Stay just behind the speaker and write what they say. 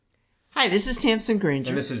Hi, this is Tamsin Granger.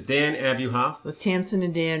 And this is Dan Abuhoff. With Tamsin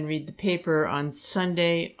and Dan read the paper on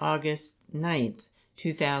Sunday, August 9th,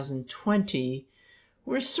 2020.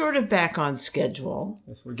 We're sort of back on schedule.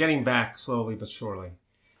 Yes, we're getting back slowly but surely.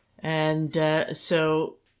 And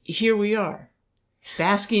so here we are,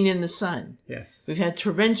 basking in the sun. Yes. We've had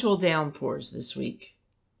torrential downpours this week.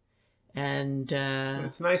 And but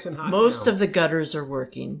it's nice and hot most now. of the gutters are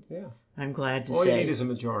working. Yeah. I'm glad to say. All you need is a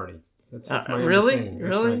majority. That's my really? understanding.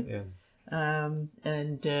 Really? That's right, yeah.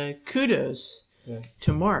 And kudos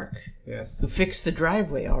to Mark, yes, who fixed the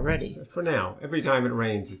driveway already. For now, every time it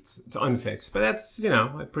rains, it's unfixed. But that's,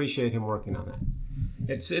 I appreciate him working on that.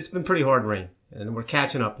 It's been pretty hard rain, and we're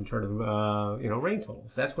catching up in terms of rain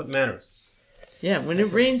totals. That's what matters. Yeah, when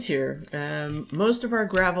it rains here, most of our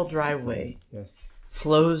gravel driveway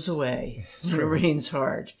flows away when it rains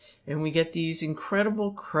hard, and we get these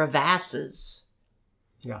incredible crevasses.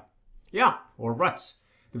 Yeah, or ruts,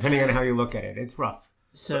 depending on how you look at it. It's rough.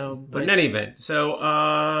 But in any event,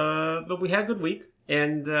 but we had a good week,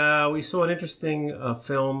 and we saw an interesting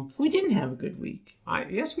film. We didn't have a good week.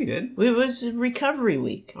 Yes, we did. It was a recovery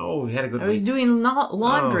week. Oh, we had a good week. I was doing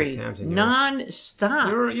laundry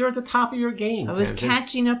non-stop. You're at the top of your game. I was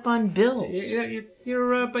catching up on bills.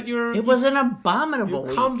 It was an abominable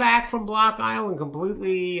week. You come back from Block Island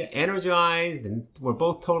completely energized, and we're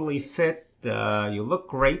both totally fit. You look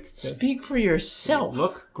great. Speak for yourself. You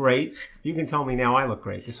look great. You can tell me now I look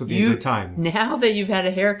great. This would be a good time. Now that you've had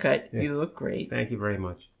a haircut, you look great. Thank you very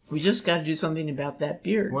much. We just got to do something about that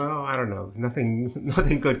beard. Well, I don't know.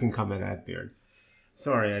 Nothing good can come of that beard.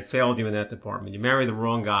 Sorry, I failed you in that department. You married the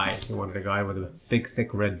wrong guy. You wanted a guy with a big,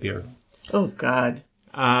 thick red beard. Oh, God.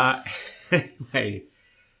 Anyway.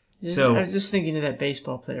 So I was just thinking of that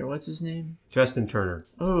baseball player. What's his name? Justin Turner.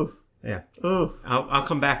 Oh. Yeah. Oh. I'll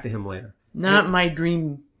come back to him later. Not my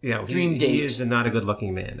dream date. He is not a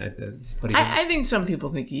good-looking man. But I think some people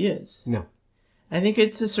think he is. No. I think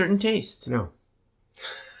it's a certain taste. No.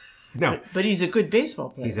 No. But he's a good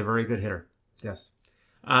baseball player. He's a very good hitter. Yes.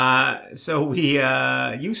 So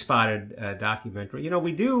you spotted a documentary.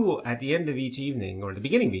 We do at the end of each evening or the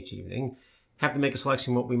beginning of each evening have to make a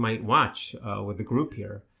selection of what we might watch with the group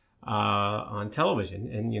here on television.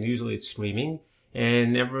 And usually it's streaming.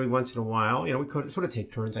 And every once in a while, we could sort of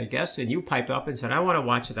take turns, I guess. And you piped up and said, I want to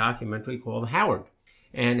watch a documentary called Howard.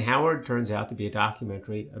 And Howard turns out to be a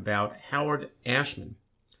documentary about Howard Ashman,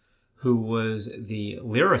 who was the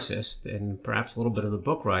lyricist and perhaps a little bit of the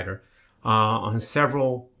book writer on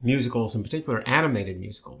several musicals, in particular animated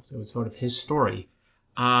musicals. It was sort of his story.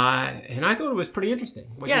 And I thought it was pretty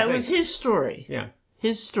interesting. It was his story. Yeah.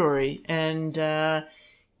 His story. And,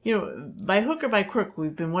 by hook or by crook,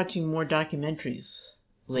 we've been watching more documentaries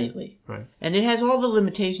lately. Right. And it has all the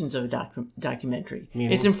limitations of a documentary.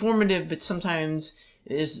 Meaning? It's informative, but sometimes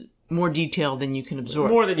is more detailed than you can absorb.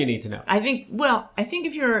 More than you need to know. I think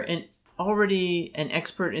if you're already an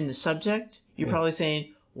expert in the subject, you're probably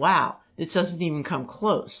saying, wow, this doesn't even come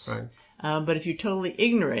close. Right. But if you're totally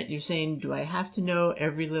ignorant, you're saying, do I have to know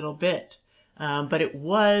every little bit? But it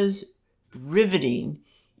was riveting.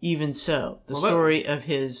 Even so, the story of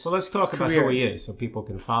his Well, let's talk career. about who he is so people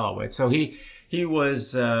can follow it. So he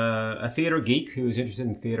was a theater geek who was interested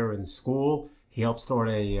in theater in school. He helped start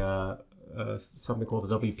something called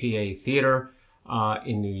the WPA Theater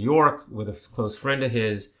in New York with a close friend of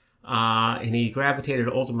his. And he gravitated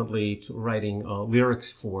ultimately to writing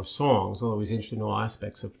lyrics for songs, although he was interested in all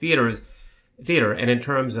aspects of theater. And in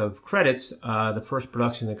terms of credits, the first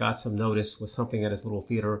production that got some notice was something at his little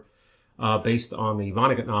theater based on the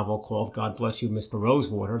Vonnegut novel called God Bless You, Mr.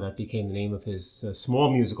 Rosewater. That became the name of his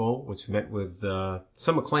small musical, which met with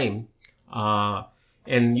some acclaim.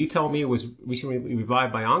 And you tell me it was recently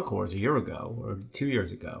revived by Encores a year ago, or 2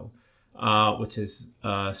 years ago, which is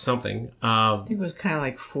something. I think it was kind of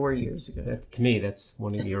like 4 years ago. To me, that's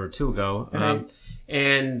 1 year or two ago. Right.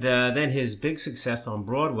 And then his big success on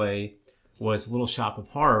Broadway was Little Shop of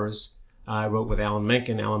Horrors. I wrote with Alan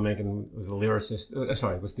Menken. Alan Menken was the lyricist.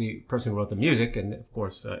 Was the person who wrote the music, and of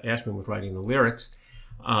course Ashman was writing the lyrics.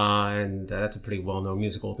 And that's a pretty well-known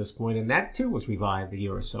musical at this point. And that too was revived a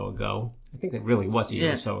year or so ago. I think that really was a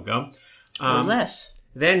year or so ago. Or less.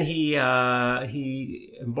 Then he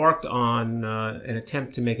embarked on an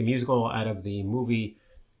attempt to make a musical out of the movie.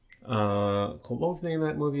 What was the name of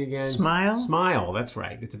that movie again? Smile. Smile. That's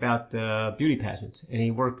right. It's about beauty pageants, and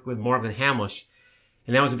he worked with Marvin Hamlisch.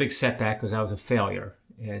 And that was a big setback because that was a failure.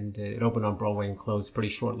 And it opened on Broadway and closed pretty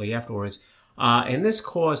shortly afterwards. And this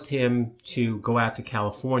caused him to go out to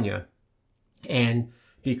California and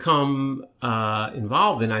become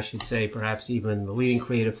involved in, I should say, perhaps even the leading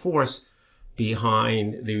creative force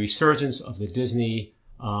behind the resurgence of the Disney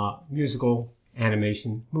musical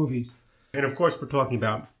animation movies. And of course, we're talking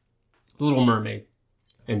about The Little Mermaid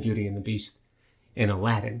and Beauty and the Beast and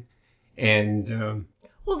Aladdin. And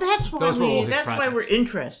well, that's why we're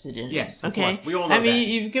interested in it. Yes, okay. Of course. We all know that.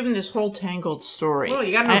 You've given this whole tangled story. Well,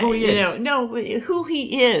 you got to know who he is. Who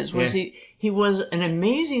he is was he was an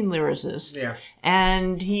amazing lyricist. Yeah.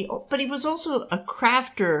 And but he was also a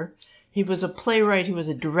crafter. He was a playwright. He was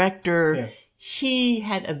a director. Yeah. He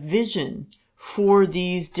had a vision for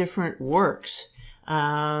these different works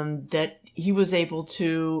that he was able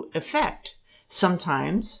to effect.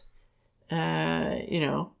 Sometimes,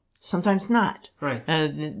 sometimes not. Right.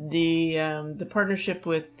 The partnership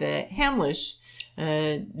with Hamlish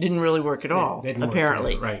didn't really work at all,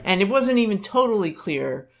 apparently. Right. And it wasn't even totally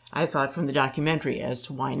clear, I thought, from the documentary as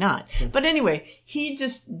to why not. But anyway,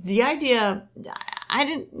 the idea, I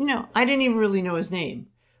didn't even really know his name,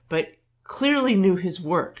 but clearly knew his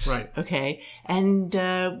works. Right. Okay. And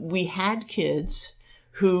we had kids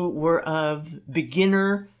who were of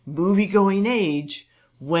beginner movie-going age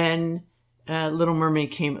when Little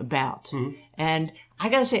Mermaid came about. Mm-hmm. And I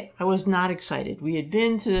gotta say, I was not excited. We had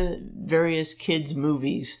been to various kids'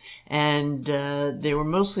 movies, and they were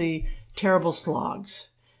mostly terrible slogs.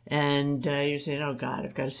 And you're saying, oh God,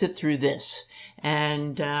 I've got to sit through this.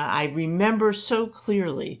 And I remember so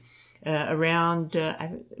clearly around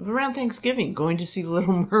Thanksgiving going to see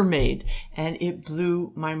Little Mermaid, and it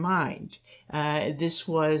blew my mind. This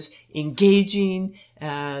was engaging.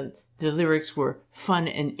 The lyrics were fun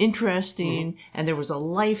and interesting, and there was a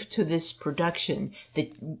life to this production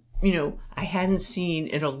that, I hadn't seen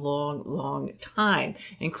in a long, long time.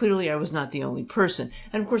 And clearly I was not the only person.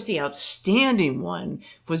 And of course, the outstanding one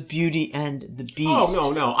was Beauty and the Beast.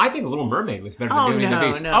 Oh, no. I think The Little Mermaid was better than Beauty and the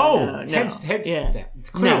Beast. Hence that. It's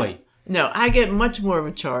clearly. No, I get much more of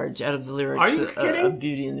a charge out of the lyrics Are you kidding? Of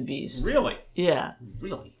Beauty and the Beast. Really? Yeah.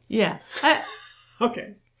 Really? Yeah.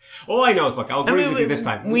 Okay. All I know is, look, I'll agree with you this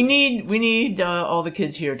time. We need all the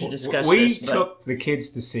kids here to discuss this. We took the kids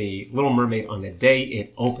to see Little Mermaid on the day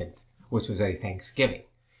it opened, which was a Thanksgiving.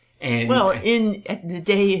 And the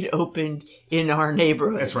day it opened in our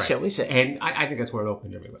neighborhood, that's right. Shall we say. And I think that's where it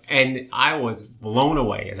opened everywhere. And I was blown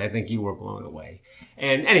away, as I think you were blown away.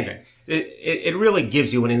 And anyway, it really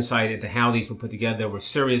gives you an insight into how these were put together. There were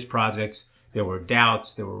serious projects. There were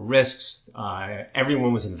doubts. There were risks.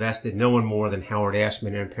 Everyone was invested. No one more than Howard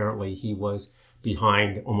Ashman. And apparently he was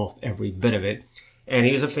behind almost every bit of it. And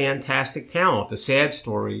he was a fantastic talent. The sad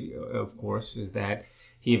story, of course, is that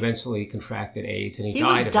he eventually contracted AIDS and he died of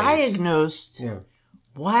AIDS. He was diagnosed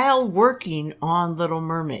while working on Little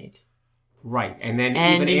Mermaid. Right. And then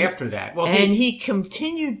after that. Well, he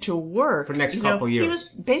continued to work. For the next couple of years. He was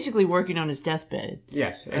basically working on his deathbed.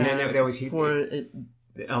 Yes. And then there was...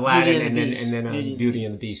 Aladdin and then Beauty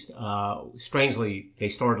and the Beast. Strangely, they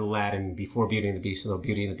started Aladdin before Beauty and the Beast, although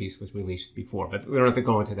Beauty and the Beast was released before. But we don't have to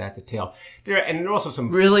go into that detail. There are also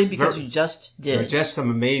some... Really? Because you just did. There are just some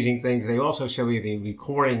amazing things. They also show you the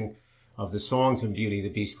recording of the songs in Beauty and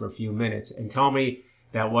the Beast for a few minutes. And tell me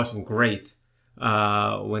that wasn't great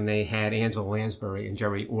when they had Angela Lansbury and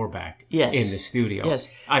Jerry Orbach in the studio.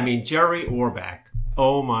 Yes. I mean, Jerry Orbach,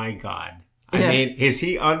 oh my God. I mean, is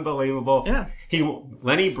he unbelievable? Yeah.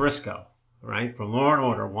 Lenny Briscoe, right, from Law and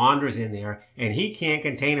Order, wanders in there, and he can't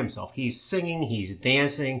contain himself. He's singing, he's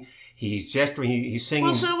dancing, he's gesturing, he's singing.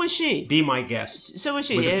 Well, so was she. Be My Guest. So was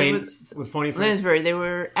she. With Phony Friends. Lansbury, they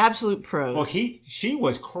were absolute pros. Well, she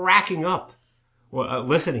was cracking up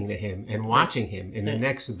listening to him and watching him in the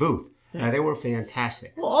next booth. They were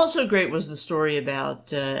fantastic. Well, also great was the story about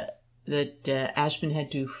that Ashman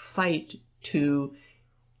had to fight to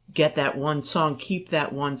get that one song, keep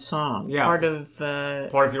that one song. Yeah. Part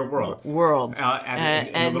of your world. In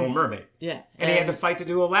The Little Mermaid. Yeah. And he had to fight to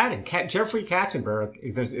do Aladdin. Jeffrey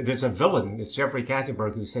Katzenberg, there's a villain, it's Jeffrey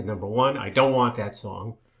Katzenberg, who said, number one, I don't want that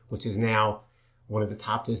song, which is now one of the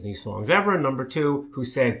top Disney songs ever. And number two, who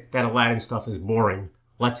said that Aladdin stuff is boring.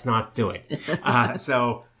 Let's not do it.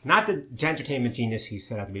 So, not the entertainment genius he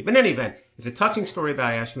set out to be. But in any event, it's a touching story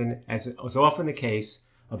about Ashman, as is often the case,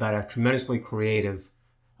 about a tremendously creative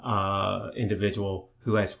individual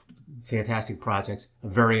who has fantastic projects. A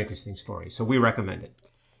very interesting story. So we recommend it.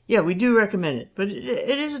 Yeah, we do recommend it. But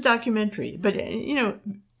it is a documentary. But,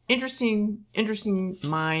 interesting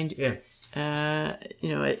mind. Yeah.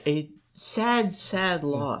 A sad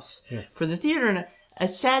loss for the theater and a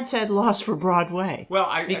sad loss for Broadway.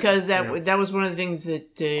 Well, because that was one of the things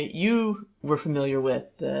that you were familiar with,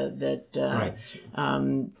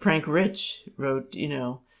 Frank Rich wrote,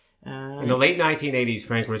 in the late 1980s,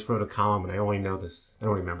 Frank Rich wrote a column, and I only know this, I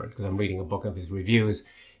don't remember it because I'm reading a book of his reviews,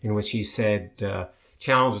 in which he said,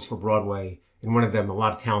 challenges for Broadway and one of them, a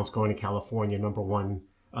lot of talent's going to California, number one,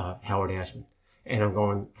 Howard Ashman. And I'm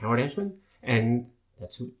going, Howard Ashman? And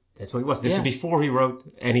that's who he was. This is before he wrote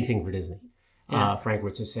anything for Disney. Yeah. Frank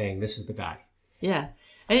Ritz is saying, this is the guy. Yeah.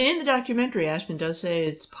 And in the documentary, Ashman does say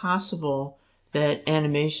it's possible that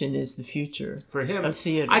animation is the future for him of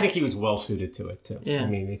theater. I think he was well suited to it, too. Yeah. I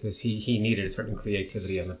mean, because he needed a certain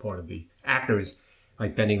creativity on the part of the actors,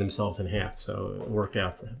 like bending themselves in half. So it worked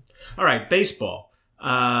out for him. All right, baseball.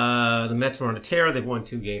 The Mets are on a tear. They've won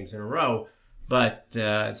 2 games in a row. But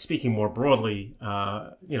speaking more broadly,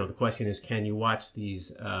 the question is, can you watch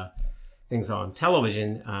these things on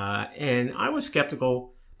television? And I was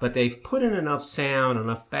skeptical, but they've put in enough sound,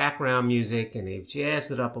 enough background music, and they've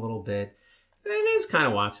jazzed it up a little bit. And it is kind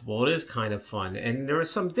of watchable. It is kind of fun. And there are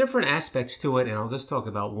some different aspects to it, and I'll just talk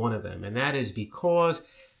about one of them. And that is because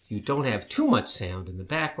you don't have too much sound in the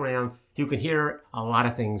background, you can hear a lot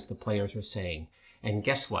of things the players are saying. And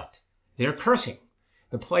guess what? They're cursing.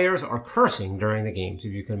 The players are cursing during the games,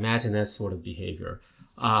 if you can imagine that sort of behavior.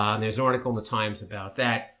 There's an article in the Times about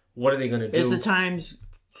that. What are they going to do? Is the Times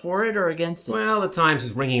for it or against it? Well, the Times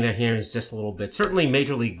is wringing their hands just a little bit. Certainly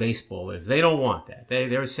Major League Baseball is. They don't want that.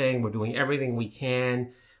 They're saying we're doing everything we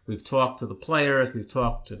can. We've talked to the players. We've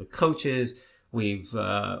talked to the coaches. We're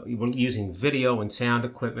using video and sound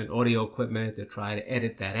equipment, audio equipment to try to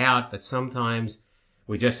edit that out. But sometimes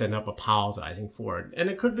we just end up apologizing for it. And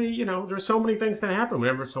it could be, there's so many things that happen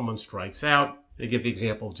whenever someone strikes out. They give the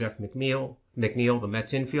example of Jeff McNeil, the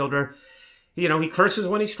Mets infielder. He curses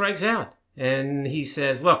when he strikes out. And he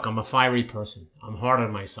says, look, I'm a fiery person. I'm hard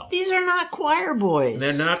on myself. These are not choir boys.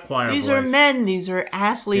 They're not choir boys. These are men. These are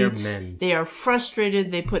athletes. They're men. They are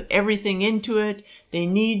frustrated. They put everything into it. They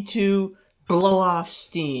need to blow off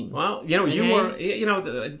steam. Well,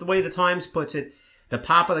 the way the Times puts it, the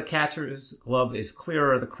pop of the catcher's glove is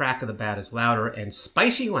clearer, the crack of the bat is louder, and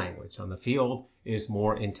spicy language on the field is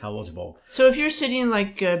more intelligible. So if you're sitting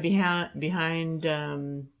behind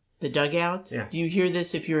the dugout, do you hear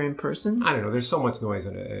this if you're in person? I don't know. There's so much noise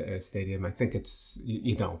in a stadium. I think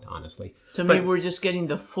you don't, honestly. So maybe we're just getting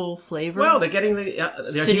the full flavor? Well, they're getting they're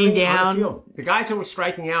sitting down. On the field. The guys who were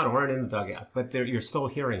striking out aren't in the dugout, but you're still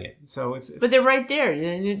hearing it. So but they're right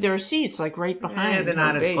there. There are seats right behind. Yeah, they're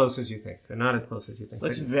not as close as you think.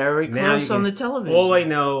 Looks very close on the television. All I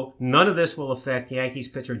know, none of this will affect Yankees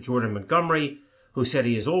pitcher Jordan Montgomery, who said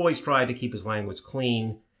he has always tried to keep his language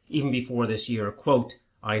clean, even before this year, quote,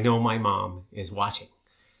 I know my mom is watching.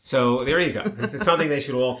 So there you go. It's something they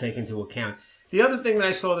should all take into account. The other thing that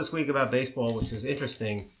I saw this week about baseball, which is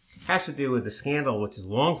interesting, has to do with the scandal, which is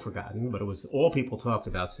long forgotten, but it was all people talked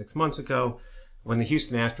about 6 months ago when the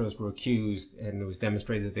Houston Astros were accused and it was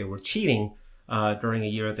demonstrated that they were cheating during a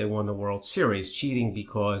year that they won the World Series. Cheating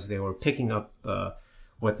because they were picking up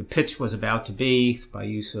what the pitch was about to be by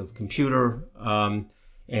use of computer,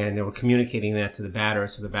 and they were communicating that to the batter,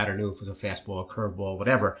 so the batter knew if it was a fastball, a curveball,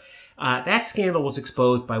 whatever. That scandal was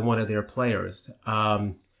exposed by one of their players.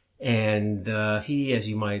 And he, as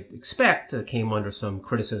you might expect, came under some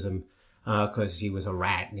criticism because he was a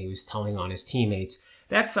rat and he was telling on his teammates.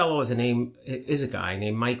 That fellow is a guy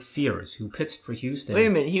named Mike Fears, who pitched for Houston. Wait a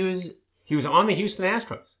minute, he was on the Houston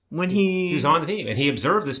Astros. He was on the team, and he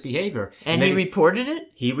observed this behavior. And he reported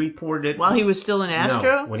it? He reported it. While he was still an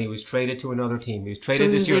Astro? No, when he was traded to another team. He was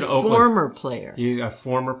traded this year to Oakland. So he was a former player? A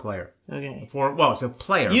former player. Okay. He's a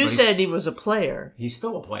player. You said he was a player. He's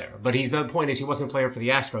still a player. But the point is he wasn't a player for the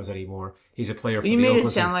Astros anymore. He's a player for the Oakland. You made it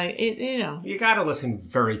sound like, You got to listen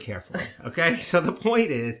very carefully, okay? So the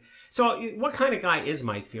point is, what kind of guy is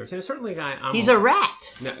Mike Fears? And it's certainly a guy... He's a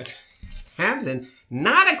rat. No, Hamzen...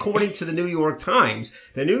 Not according to the New York Times.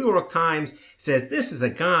 The New York Times says this is a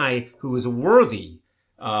guy who is worthy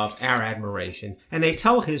of our admiration. And they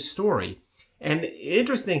tell his story. And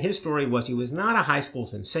interesting, his story was he was not a high school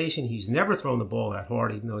sensation. He's never thrown the ball that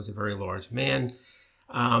hard, even though he's a very large man.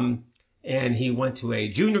 And he went to a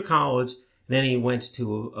junior college. Then he went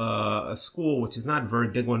to a school, which is not a very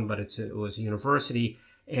big one, but it was a university.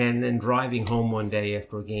 And then driving home one day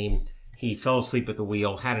after a game, he fell asleep at the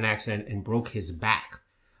wheel, had an accident, and broke his back.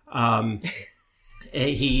 None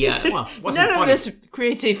of this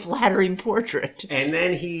creates a flattering portrait. And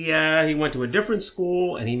then he went to a different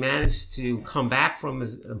school, and he managed to come back from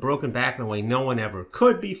his broken back in a way no one ever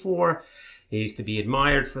could before. He's to be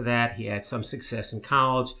admired for that. He had some success in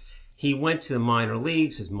college. He went to the minor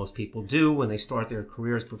leagues, as most people do when they start their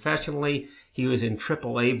careers professionally. He was in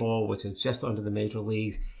AAA ball, which is just under the major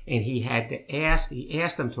leagues. And he asked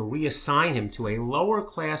them to reassign him to a lower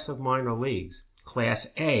class of minor leagues, Class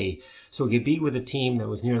A, so he could be with a team that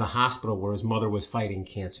was near the hospital where his mother was fighting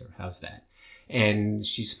cancer. How's that? And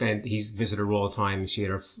he visited her all the time. She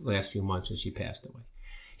had her last few months and she passed away.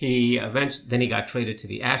 Then he got traded to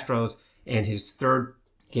the Astros, and his third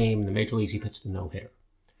game in the major leagues, he pitched a no-hitter.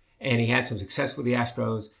 And he had some success with the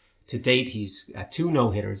Astros. To date, he's got 2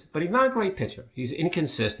 no-hitters, but he's not a great pitcher. He's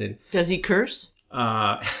inconsistent. Does he curse?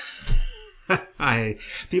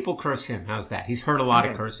 People curse him. How's that? He's heard a lot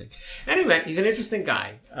of cursing. Anyway, he's an interesting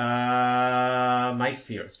guy. Mike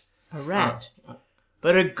Fierce. A rat.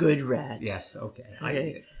 But a good rat. Yes, okay.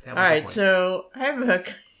 Okay. All right, so I have a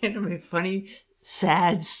kind of a funny,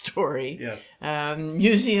 sad story. Yes.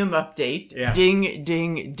 Museum update. Yeah. Ding,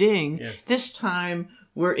 ding, ding. Yeah. This time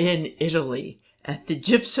we're in Italy at the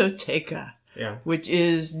Gipsoteca, which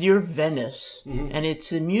is near Venice. Mm-hmm. And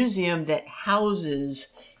it's a museum that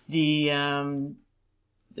houses the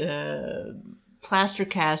plaster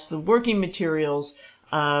casts, the working materials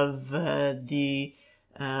of the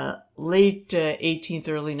late 18th,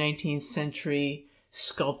 early 19th century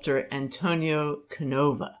sculptor Antonio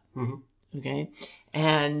Canova. Mm-hmm. Okay.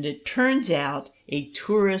 And it turns out a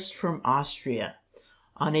tourist from Austria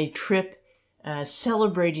on a trip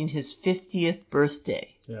celebrating his 50th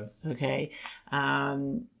birthday. Yes. Okay.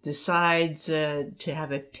 Decides to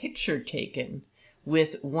have a picture taken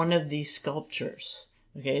with one of these sculptures.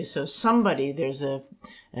 Okay, so there's a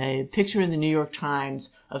picture in the New York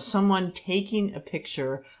Times of someone taking a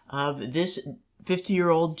picture of this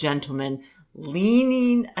 50-year-old gentleman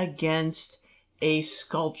leaning against a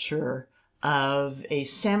sculpture of a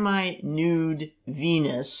semi-nude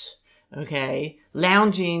Venus, okay,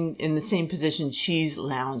 lounging in the same position she's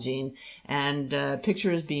lounging, and a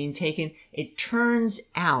picture is being taken. It turns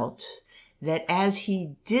out that as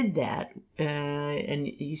he did that, and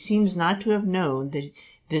he seems not to have known that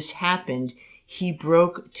this happened, he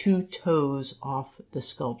broke 2 toes off the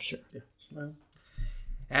sculpture. Yeah. Well,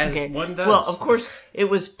 as one does. Well, of course, it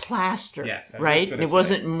was plaster, yes, right? It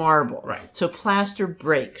wasn't marble. Right. So plaster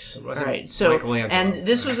breaks. It wasn't right. So, and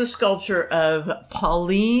this was a sculpture of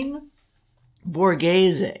Pauline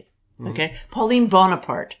Borghese. Okay. Mm-hmm. Pauline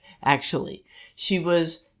Bonaparte, actually. She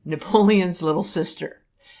was Napoleon's little sister.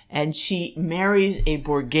 And she marries a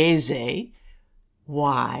Borghese.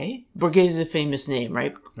 Why? Borghese is a famous name,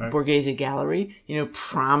 right? Borghese Gallery,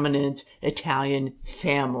 prominent Italian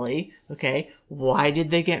family. Okay. Why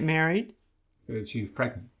did they get married? She was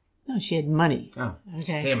pregnant. No, she had money. Oh,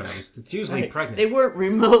 okay. Damn it. It's usually pregnant. They weren't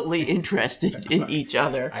remotely interested in each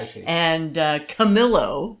other. I see. And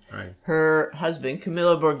Camillo, her husband,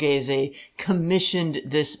 Camillo Borghese, commissioned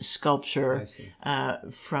this sculpture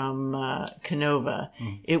from Canova.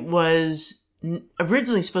 Mm. It was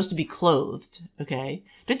originally supposed to be clothed, okay?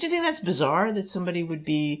 Don't you think that's bizarre that somebody would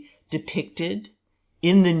be depicted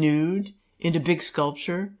in the nude in a big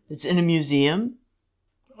sculpture that's in a museum?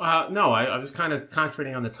 No, I was kind of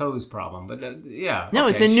concentrating on the toes problem, but yeah. No,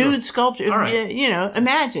 it's a nude sculpture. All right.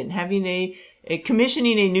 Imagine having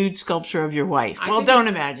commissioning a nude sculpture of your wife. Don't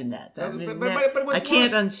imagine that. I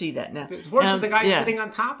can't unsee that now. It's worse than the guy sitting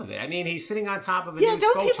on top of it. I mean, he's sitting on top of a nude sculpture.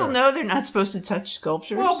 Yeah, don't people know they're not supposed to touch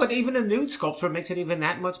sculptures? Well, but even a nude sculpture makes it even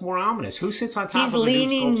that much more ominous. Who sits on top of a nude sculpture? He's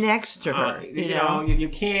leaning next to her. You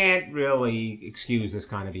can't really excuse this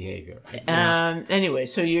kind of behavior. Anyway,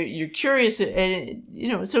 so you're curious, and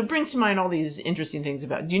so it brings to mind all these interesting things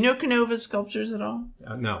about. Do you know Canova's sculptures at all?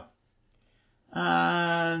 No.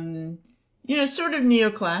 Sort of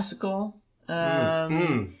neoclassical,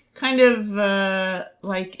 kind of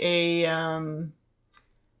like a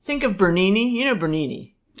think of Bernini. You know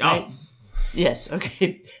Bernini, right? Oh. Yes.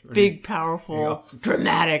 Okay. Big, powerful,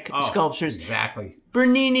 dramatic sculptures. Exactly.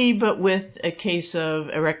 Bernini, but with a case of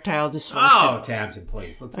erectile dysfunction. Oh, Tamsin,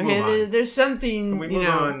 please. Let's move on. There's something. Can we move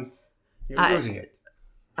on? You're losing it.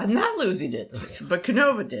 I'm not losing it, but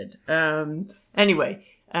Canova did. Anyway,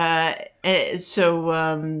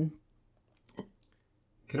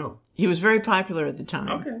 Canova. He was very popular at the time.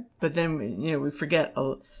 Okay. But then, we forget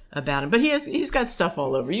about him. But he's got stuff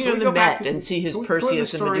all over. You go to the Met and see his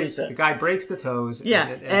Perseus and Medusa. The guy breaks the toes. Yeah.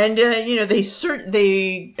 And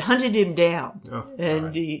they hunted him down. Oh,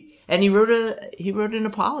 and he wrote an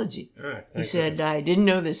apology. All right. He said, I didn't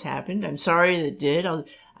know this happened. I'm sorry that it did.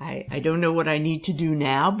 I don't know what I need to do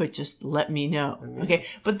now, but just let me know. Mm-hmm. Okay.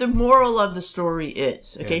 But the moral of the story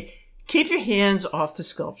is, keep your hands off the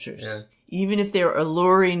sculptures. Yeah. Even if they're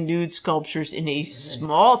alluring nude sculptures in a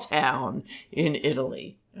small town in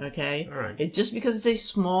Italy. Okay? All right. Just because it's a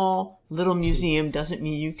small little museum doesn't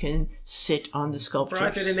mean you can sit on the sculptures.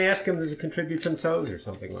 Right, they didn't ask him to contribute some toes or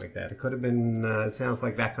something like that. It could have been, it sounds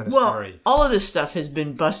like that kind of story. All of this stuff has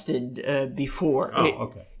been busted before. Oh,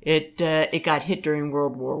 okay. It got hit during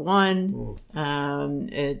World War I.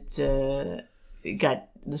 It got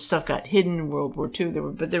the stuff got hidden in World War II.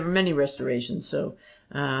 But there were many restorations. So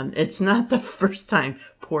it's not the first time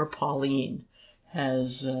poor Pauline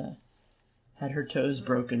has had her toes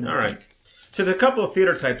broken. All right. So there are a couple of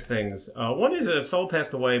theater type things. One is a fellow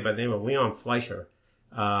passed away by the name of Leon Fleischer,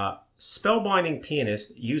 spellbinding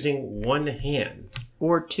pianist using one hand.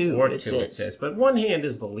 Or two, it says. But one hand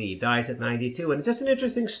is the lead. Dies at 92. And it's just an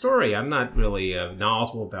interesting story. I'm not really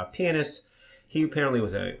knowledgeable about pianists. He apparently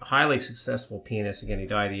was a highly successful pianist. Again, he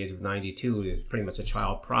died at the age of 92. He was pretty much a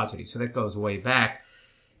child prodigy. So that goes way back.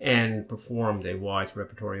 And performed a wide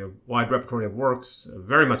repertory of works,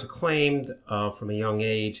 very much acclaimed from a young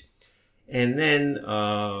age. And then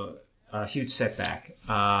a huge setback.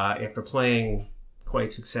 After playing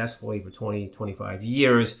quite successfully for 20, 25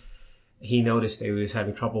 years, he noticed that he was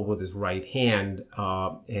having trouble with his right hand,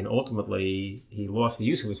 and ultimately he lost the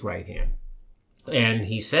use of his right hand. And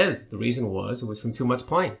he says the reason was it was from too much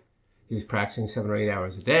playing. He was practicing 7 or 8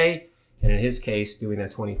 hours a day, and in his case, doing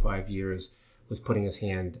that 25 years was putting his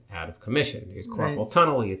hand out of commission. He had carpal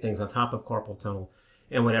tunnel, he had things on top of carpal tunnel,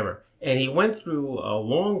 and whatever. And he went through a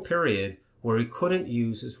long period where he couldn't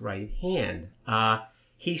use his right hand.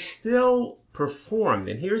 He still performed,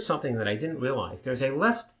 and here's something that I didn't realize. There's a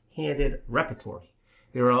left-handed repertory.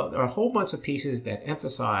 There are a whole bunch of pieces that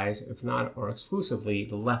emphasize, if not or exclusively,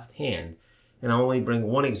 the left hand. And I'll only bring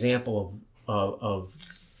one example of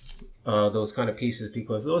those kind of pieces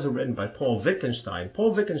because those are written by Paul Wittgenstein.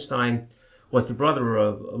 Paul Wittgenstein was the brother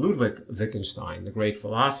of Ludwig Wittgenstein, the great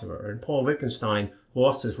philosopher. And Paul Wittgenstein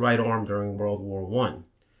lost his right arm during World War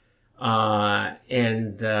I.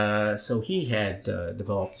 So he had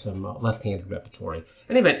developed some left-handed repertory.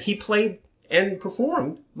 In any event, he played and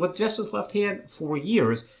performed with just his left hand for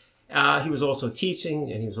years. He was also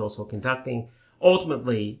teaching and he was also conducting.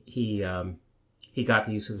 Ultimately, he got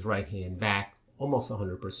the use of his right hand back almost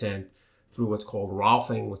 100% through what's called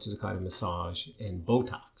Rolfing, which is a kind of massage, and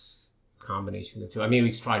Botox. Combination of the two. I mean,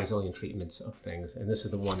 he's tried a zillion treatments of things, and this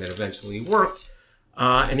is the one that eventually worked.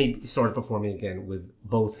 And he started performing again with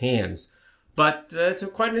both hands. But it's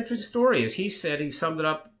quite an interesting story. As he said, he summed it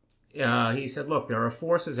up. He said, look, there are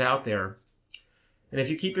forces out there, and if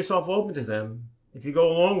you keep yourself open to them, if you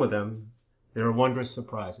go along with them, there are wondrous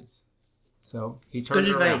surprises. So he turned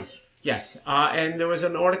it around. Yes. And there was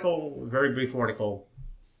an article, very brief article,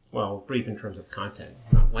 well, brief in terms of content,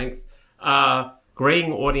 not length,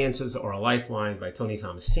 Graying Audiences Are a Lifeline by Tony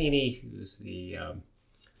Tomasini, who's the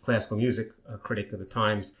classical music critic of the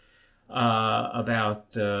Times,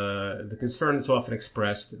 about the concern that's often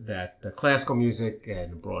expressed that classical music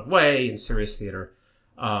and Broadway and serious theater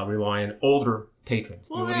rely on older patrons.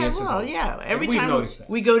 Well, yeah. Every time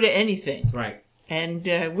we go to anything. Right. And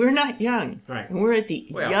we're not young. Right. We're at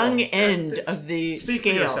the young end of the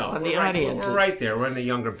scale on the audience. We're right there. We're in the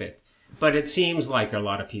younger bit. But it seems like there are a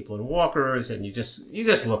lot of people in walkers, and you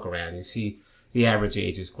just look around. You see the average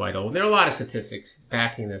age is quite old. There are a lot of statistics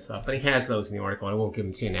backing this up, but he has those in the article. I won't give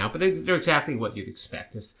them to you now, but they're exactly what you'd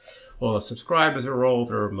expect. All the subscribers are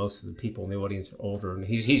older. Most of the people in the audience are older, and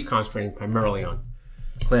he's concentrating primarily on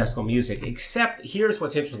classical music. Except, here's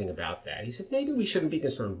what's interesting about that. He said, maybe we shouldn't be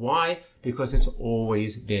concerned. Why? Because it's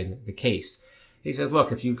always been the case. He says,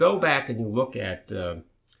 look, if you go back and you look at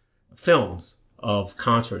films of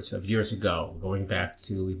concerts of years ago, going back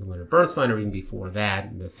to even Leonard Bernstein or even before that,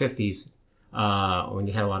 in the 50s, when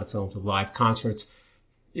you had a lot of films of live concerts,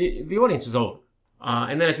 the audience is older.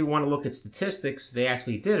 And then if you want to look at statistics, they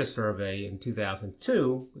actually did a survey in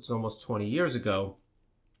 2002, which is almost 20 years ago,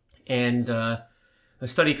 and a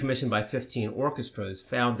study commissioned by 15 orchestras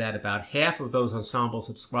found that about half of those ensemble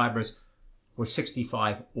subscribers were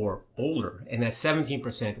 65 or older, and that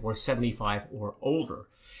 17% were 75 or older.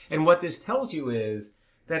 And what this tells you is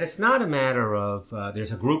that it's not a matter of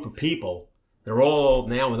there's a group of people, they're all old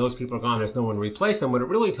now, when those people are gone, there's no one to replace them. What it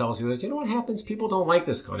really tells you is, you know what happens? People don't like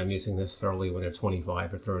this kind of music necessarily when they're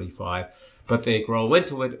 25 or 35, but they grow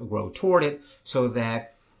into it, grow toward it, so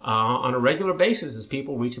that on a regular basis, as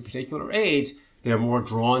people reach a particular age, they're more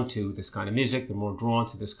drawn to this kind of music, they're more drawn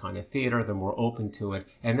to this kind of theater, they're more open to it,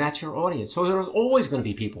 and that's your audience. So there's always going to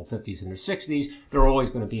be people in their 50s and their 60s, they're always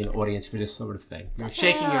going to be an audience for this sort of thing. You're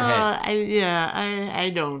shaking your head.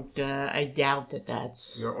 I doubt that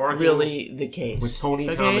that's really the case. With Tony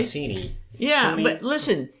Tomasini. Yeah, Tony... but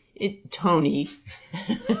listen, Tony,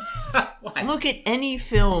 look at any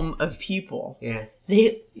film of people. Yeah.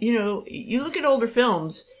 You look at older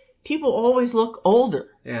films, people always look older.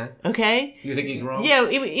 Yeah. Okay? You think he's wrong? Yeah,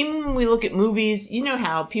 even when we look at movies, you know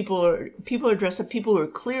how people are dressed up. People who are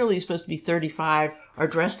clearly supposed to be 35 are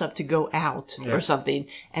dressed up to go out or something,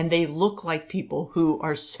 and they look like people who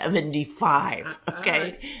are 75.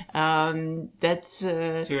 Okay? That's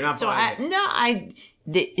so you're not buying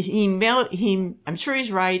it. I'm sure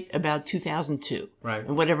he's right about 2002. Right.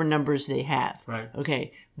 And whatever numbers they have. Right.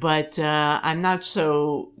 Okay. But I'm not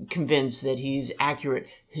so convinced that he's accurate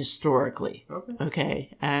historically. Okay.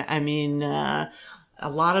 I mean, a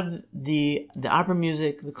lot of the opera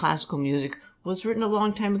music, the classical music, was written a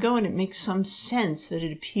long time ago, and it makes some sense that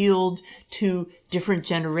it appealed to different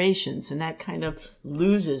generations, and that kind of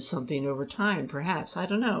loses something over time, perhaps. I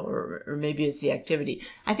don't know, or maybe it's the activity.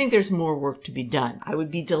 I think there's more work to be done. I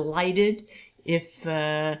would be delighted if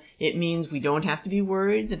it means we don't have to be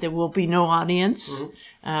worried that there will be no audience.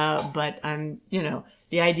 But I'm,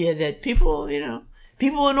 the idea that people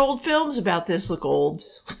in old films about this look old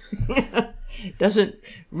doesn't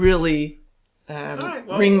really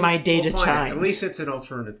ring my day to chimes. At least it's an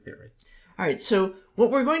alternative theory. All right, so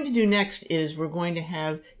what we're going to do next is we're going to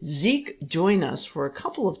have Zeke join us for a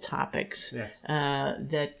couple of topics. Yes.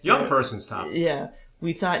 That young person's topics. Yeah,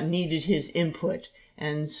 we thought needed his input.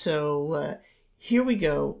 And so here we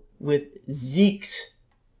go with Zeke's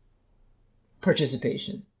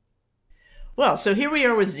participation. Well, so here we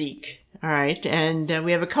are with Zeke. All right, and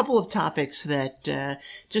we have a couple of topics that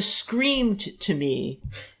just screamed to me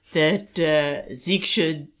that Zeke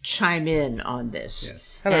should chime in on this.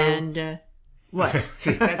 Yes. Hello. And what?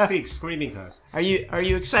 That's Zeke screaming to us. Are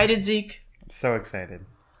you excited, Zeke? I'm so excited.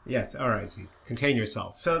 Yes. All right, Zeke. Contain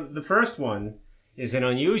yourself. So the first one is an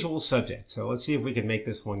unusual subject. So let's see if we can make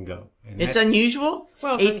this one go. And It's unusual.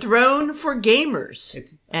 Well, a throne for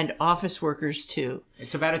gamers and office workers too.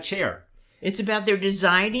 It's about a chair. It's about they're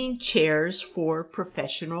designing chairs for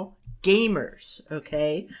professional gamers.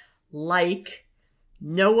 Okay, like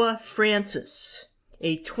Noah Francis,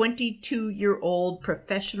 a 22-year-old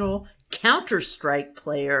professional Counter-Strike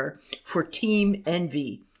player for Team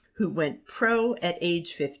Envy, who went pro at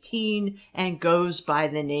age 15 and goes by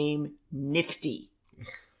the name Nifty.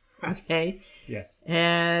 Okay? Yes.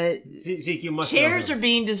 Zeke, you must chairs are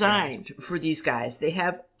being designed for these guys. They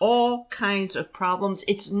have all kinds of problems.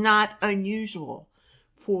 It's not unusual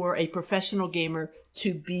for a professional gamer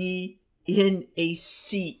to be in a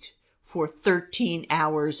seat for 13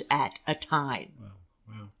 hours at a time.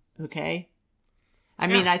 Wow. Okay? I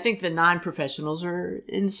mean, I think the non-professionals are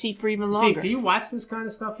in the seat for even longer. Zeke, do you watch this kind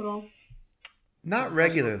of stuff at all? Not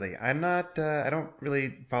regularly. I'm not. I don't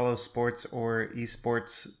really follow sports or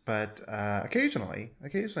esports, but occasionally,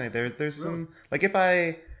 there's some. Like if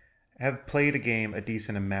I have played a game a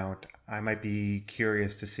decent amount, I might be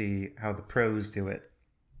curious to see how the pros do it.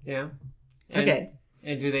 Yeah. Okay.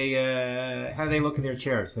 And do they? How do they look in their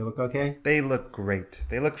chairs? They look okay. They look great.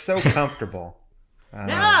 They look so comfortable.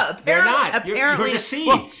 No, they're not. Apparently, you're deceived.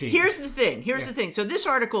 Well, here's the thing. The thing. So this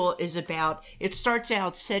article is about. It starts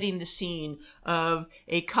out setting the scene of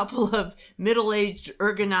a couple of middle-aged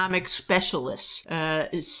ergonomic specialists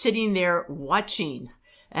sitting there watching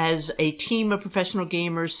as a team of professional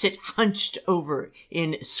gamers sit hunched over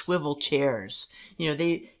in swivel chairs.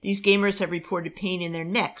 These gamers have reported pain in their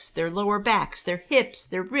necks, their lower backs, their hips,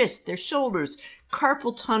 their wrists, their shoulders,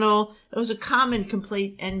 carpal tunnel. It was a common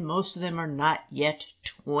complaint, and most of them are not yet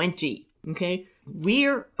 20. Okay?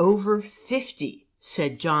 We're over 50,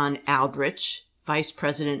 said John Aldrich, Vice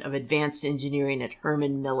President of Advanced Engineering at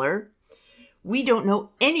Herman Miller. We don't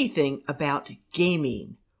know anything about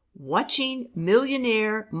gaming. Watching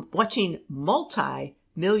multi-millionaire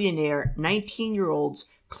 19-year-olds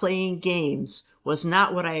playing games was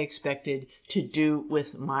not what I expected to do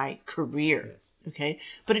with my career. Yes. Okay?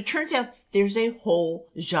 But it turns out there's a whole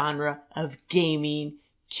genre of gaming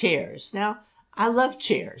chairs. Now, I love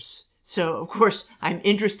chairs. So, of course, I'm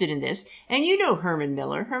interested in this. And you know Herman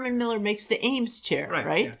Miller. Herman Miller makes the Ames chair,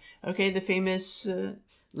 right? Yeah. Okay, the famous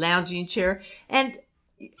lounging chair. And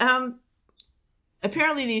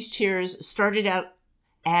apparently these chairs started out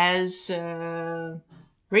as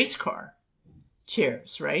race car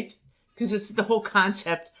chairs, right? Because it's the whole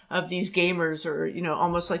concept of these gamers are,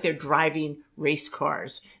 almost like they're driving race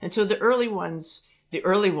cars. And so the early ones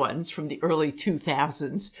from the early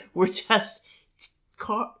 2000s were just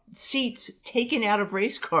seats taken out of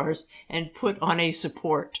race cars and put on a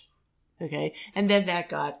support. Okay. And then that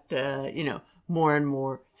got, more and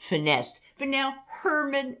more finessed. But now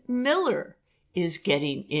Herman Miller is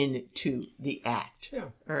getting into the act. Yeah.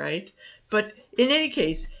 All right. But in any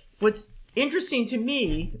case, what's interesting to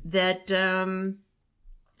me that,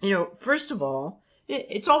 first of all,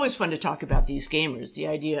 it's always fun to talk about these gamers, the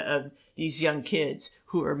idea of these young kids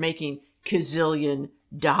who are making gazillion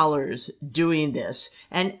dollars doing this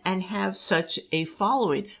and have such a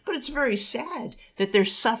following. But it's very sad that they're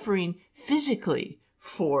suffering physically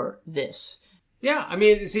for this. Yeah, I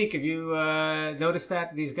mean, Zeke, have you noticed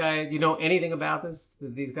that these guys? You know anything about this?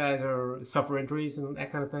 That these guys suffer injuries and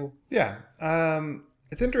that kind of thing? Yeah,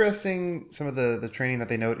 it's interesting some of the training that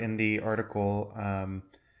they note in the article.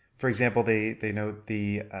 For example, they note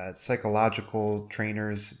the psychological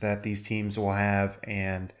trainers that these teams will have,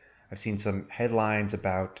 and I've seen some headlines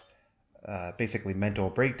about basically mental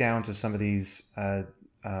breakdowns of some of these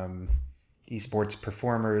esports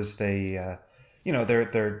performers. They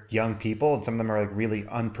they're young people, and some of them are like really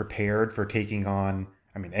unprepared for taking on,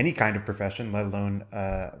 I mean, any kind of profession, let alone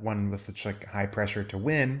one with such like high pressure to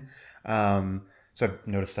win. So I've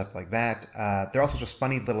noticed stuff like that. They're also just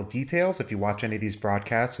funny little details. If you watch any of these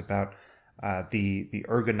broadcasts about the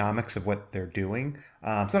ergonomics of what they're doing,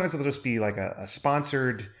 sometimes it'll just be like a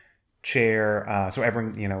sponsored chair. So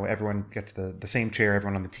everyone gets the same chair.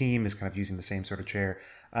 Everyone on the team is kind of using the same sort of chair.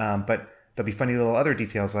 But there'll be funny little other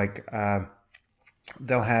details like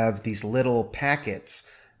they'll have these little packets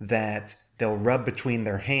that they'll rub between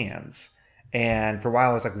their hands. And for a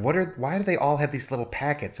while I was like, why do they all have these little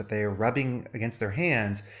packets that they're rubbing against their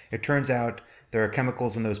hands? It turns out there are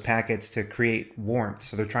chemicals in those packets to create warmth.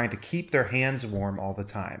 So they're trying to keep their hands warm all the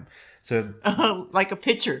time. So like a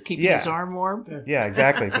pitcher keeping his arm warm. Yeah,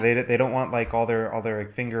 exactly. So they don't want like all their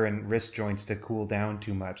like finger and wrist joints to cool down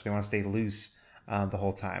too much. They want to stay loose the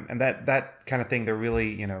whole time. And that kind of thing they're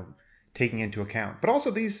really, taking into account. But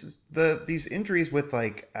also these injuries with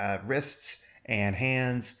like wrists and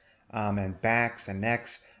hands and backs and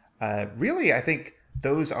necks, really I think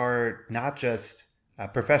those are not just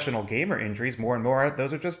professional gamer injuries. More and more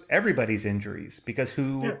those are just everybody's injuries, because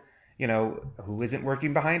who isn't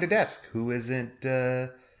working behind a desk, who isn't in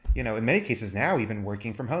many cases now even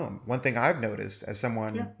working from home. One thing I've noticed as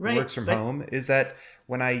someone who works from home is that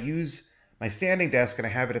when I use my standing desk and I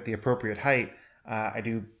have it at the appropriate height, I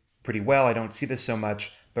do pretty well. I don't see this so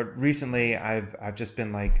much, but recently I've just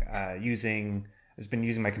been using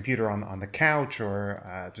my computer on the couch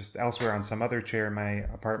or just elsewhere on some other chair in my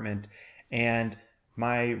apartment, and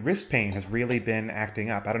my wrist pain has really been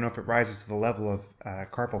acting up. I don't know if it rises to the level of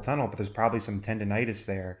carpal tunnel, but there's probably some tendinitis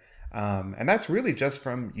there. And that's really just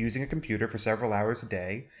from using a computer for several hours a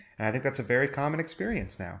day. And I think that's a very common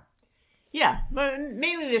experience now. Yeah, but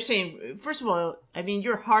mainly they're saying, first of all, I mean,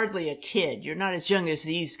 you're hardly a kid. You're not as young as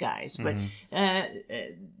these guys, but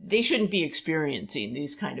they shouldn't be experiencing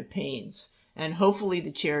these kind of pains. And hopefully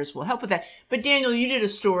the chairs will help with that. But Daniel, you did a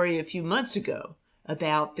story a few months ago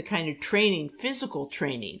about the kind of training, physical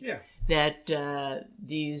training, that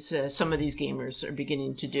some of these gamers are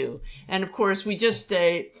beginning to do. And of course, we just,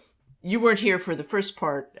 you weren't here for the first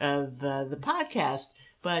part of the podcast,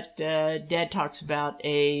 but Dad talks about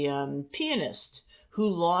a pianist who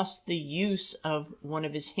lost the use of one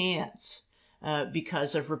of his hands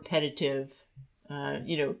because of repetitive,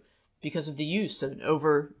 because of the use of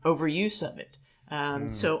overuse of it.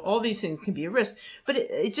 So all these things can be a risk. But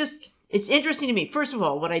it's interesting to me. First of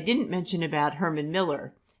all, what I didn't mention about Herman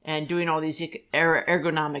Miller and doing all these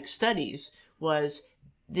ergonomic studies was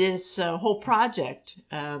this whole project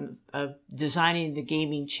of designing the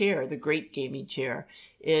gaming chair, the great gaming chair,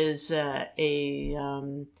 is a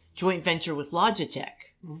joint venture with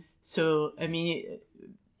Logitech. So, I mean,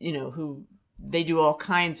 who they do all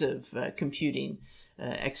kinds of computing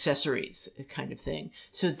accessories kind of thing.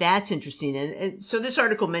 So that's interesting. And so this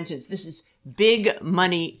article mentions this is big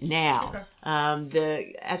money now.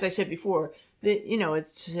 Okay. As I said before,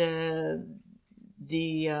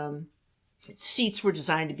 seats were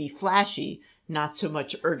designed to be flashy, not so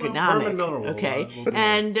much ergonomic. Okay.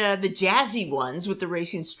 And the jazzy ones with the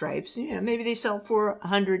racing stripes, maybe they sell for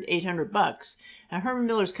 $100, $800. Now Herman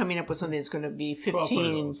Miller's coming up with something that's going to be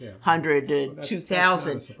 $1,500 to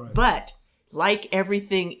 $2,000. But like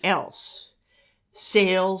everything else,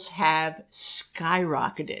 sales have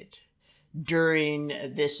skyrocketed during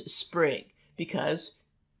this spring because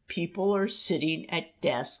people are sitting at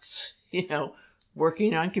desks,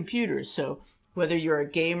 working on computers. So whether you're a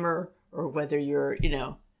gamer or whether you're,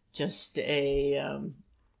 just a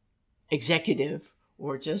executive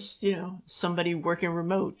or just, somebody working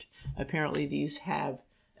remote, apparently these have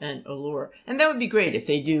an allure. And that would be great if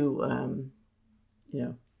they do,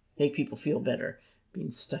 make people feel better being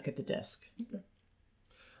stuck at the desk. Okay.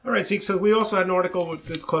 All right, Zeke. So we also had an article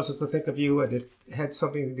that caused us to think of you, and it had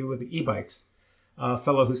something to do with the e-bikes. A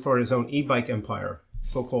fellow who started his own e-bike empire,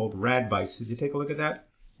 so-called Rad Bikes. Did you take a look at that?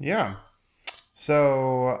 Yeah.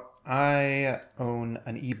 So I own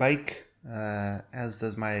an e-bike, as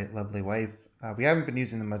does my lovely wife. We haven't been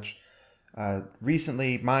using them much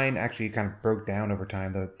recently. Mine actually kind of broke down over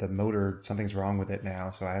time. The motor, something's wrong with it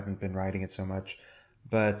now, so I haven't been riding it so much.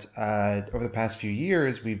 But over the past few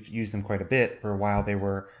years, we've used them quite a bit. For a while, they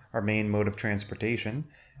were our main mode of transportation.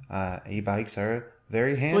 E-bikes are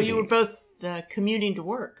very handy. Well, you were both commuting to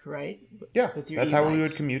work, right? Yeah, With your that's how we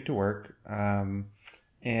e-bikes. would commute to work.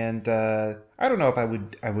 And I don't know if I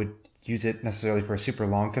would use it necessarily for a super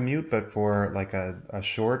long commute, but for like a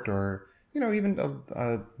short or even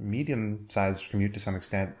a medium sized commute to some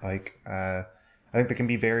extent. Like I think they can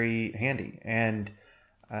be very handy. And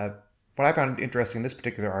what I found interesting in this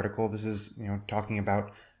particular article, this is talking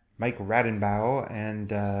about Mike Radenbaugh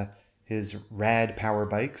and his Rad Power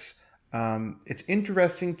Bikes. It's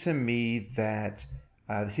interesting to me that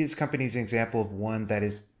his company is an example of one that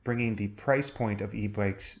is bringing the price point of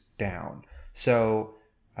e-bikes down. So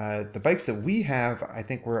the bikes that we have, I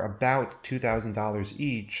think, were about $2,000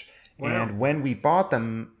 each. Wow. And when we bought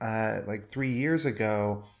them like 3 years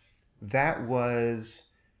ago, that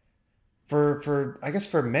was for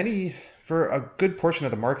a good portion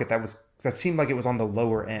of the market, that seemed like it was on the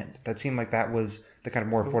lower end. That seemed like that was the kind of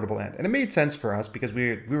more affordable end. And it made sense for us because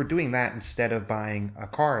we were doing that instead of buying a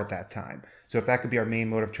car at that time. So if that could be our main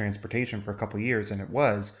mode of transportation for a couple of years, and it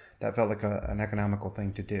was, that felt like an economical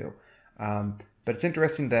thing to do. But it's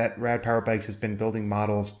interesting that Rad Power Bikes has been building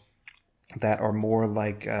models that are more in the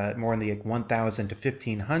 $1,000 to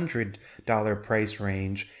 $1,500 price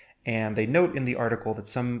range. And they note in the article that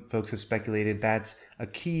some folks have speculated that's a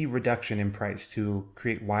key reduction in price to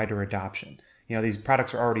create wider adoption. These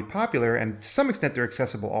products are already popular, and to some extent they're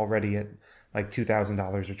accessible already at like $2,000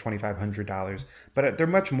 or $2,500, but they're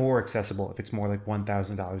much more accessible if it's more like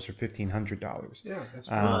 $1,000 or $1,500. Yeah, that's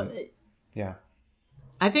Well, Yeah.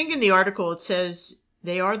 I think in the article it says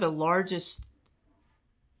they are the largest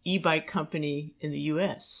e-bike company in the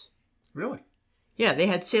U.S. really. Yeah, they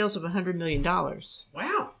had sales of $100 million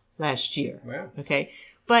Wow. last year. Wow. Okay.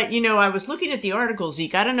 But, I was looking at the article,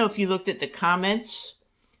 Zeke. I don't know if you looked at the comments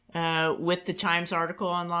with the Times article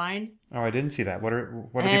online. Oh, I didn't see that. What are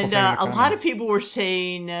people And saying in the a lot of comments? people were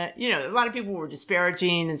saying, a lot of people were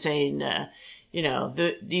disparaging and saying,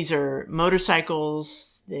 these are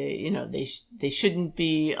motorcycles. They shouldn't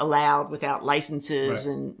be allowed without licenses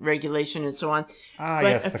Right. and regulation and so on. Ah, But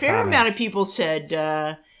yes, a the fair amount of comments. people said,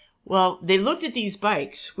 well, they looked at these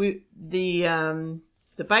bikes.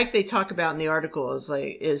 The bike they talk about in the article is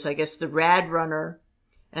I guess the Rad Runner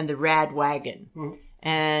and the Rad Wagon. Mhm.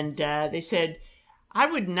 And they said, I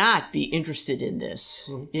would not be interested in this,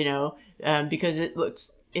 because it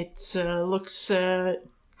looks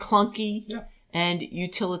clunky Yeah. and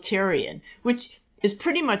utilitarian, which is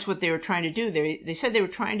pretty much what they were trying to do. They said they were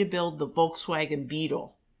trying to build the Volkswagen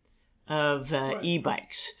Beetle of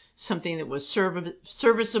e-bikes, something that was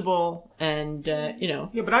serviceable and,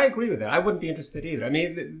 Yeah, but I agree with that. I wouldn't be interested either. I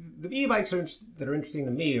mean, the e-bikes that are interesting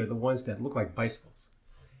to me are the ones that look like bicycles.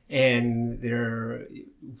 And they're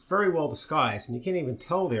very well disguised, and you can't even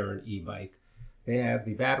tell they're an e-bike. They have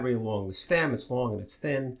the battery along the stem. It's long and it's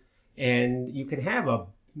thin. And you can have a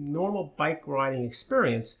normal bike riding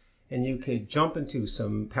experience, and you could jump into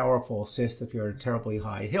some powerful assist if you're at a terribly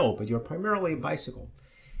high hill, but you're primarily a bicycle.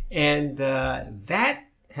 And that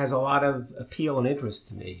has a lot of appeal and interest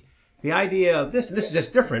to me. The idea of this is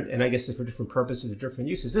just different, and I guess it's for different purposes or different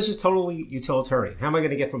uses. This is totally utilitarian. How am I going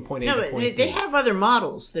to get from point A no, to but point B? they have other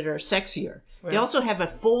models that are sexier. They also have a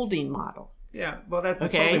folding model. Yeah, well, that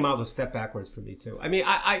Okay. certainly miles a step backwards for me, too. I mean,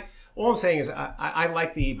 all I'm saying is I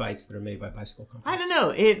like the e-bikes that are made by bicycle companies. I don't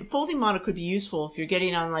know. Folding model could be useful if you're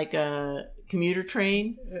getting on like a commuter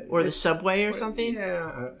train or the subway or something.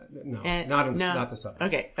 Yeah, no, And- not the subway.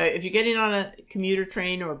 Okay, if you're getting on a commuter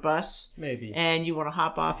train or a bus, Maybe. and you want to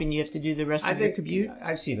hop off and you have to do the rest I of your think commute.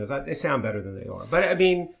 I've seen those. They sound better than they are. But, I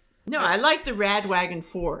mean, No, I like the Rad Wagon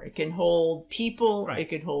 4. It can hold people. Right. It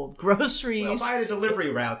can hold groceries. well, if I had a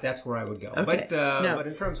delivery route, that's where I would go. Okay. No. But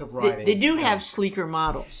in terms of They, riding... they do no. have sleeker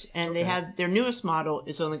models, and they have their newest model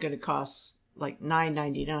is only going to cost like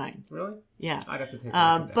 $9.99. Really? Yeah, I'd have to take a look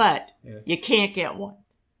at that. but Yeah. you can't get one.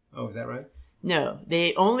 Oh, is that right? No,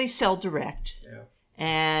 they only sell direct. Yeah.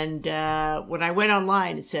 And when I went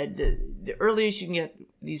online, it said the earliest you can get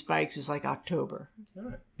these bikes is like October. All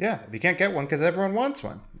right. Yeah, you can't get one because everyone wants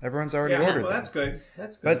one. Everyone's already Yeah, ordered well, them. that's good.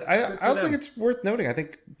 That's good. But I Good for also them. think it's worth noting. I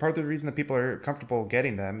think part of the reason that people are comfortable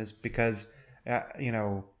getting them is because, they're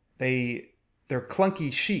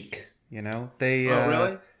clunky chic. They. Oh,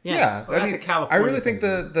 really? Yeah. Well, that's a California I really think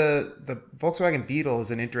thing. the Volkswagen Beetle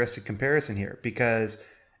is an interesting comparison here because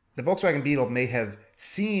the Volkswagen Beetle may have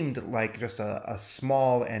seemed like just a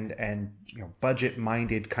small and budget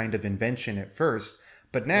minded kind of invention at first,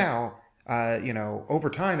 but now over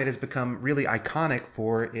time it has become really iconic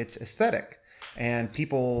for its aesthetic, and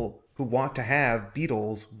people who want to have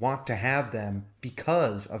Beetles want to have them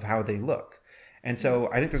because of how they look. And so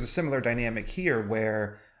I think there's a similar dynamic here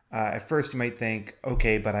where at first you might think,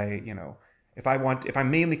 okay, but if I'm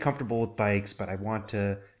mainly comfortable with bikes, but I want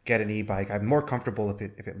to get an e-bike, I'm more comfortable if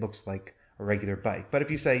it looks like a regular bike. But if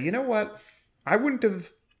you say, you know what, I wouldn't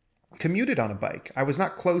have commuted on a bike. I was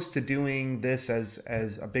not close to doing this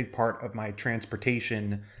as a big part of my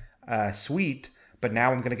transportation suite, but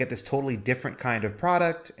now I'm going to get this totally different kind of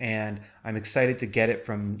product, and I'm excited to get it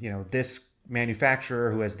from this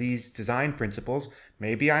manufacturer who has these design principles.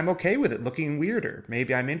 Maybe I'm okay with it looking weirder.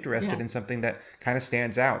 Maybe I'm interested in something that kind of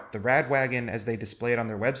stands out. The Radwagon, as they display it on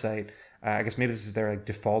their website, I guess maybe this is their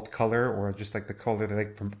default color, or just the color they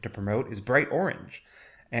like to promote, is bright orange.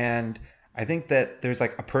 And I think that there's a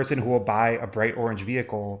person who will buy a bright orange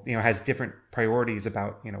vehicle, has different priorities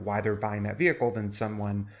about, why they're buying that vehicle than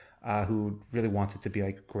someone who really wants it to be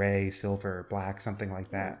gray, silver, black, something like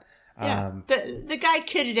that. Yeah. The guy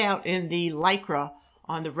kitted out in the Lycra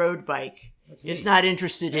on the road bike is not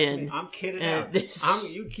interested in. I'm kitted out. This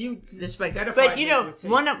bike. But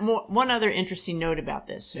one other interesting note about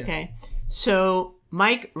this. Okay, so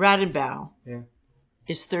Mike Radenbaugh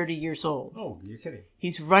is 30 years old. Oh, you're kidding!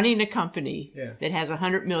 He's running a company that has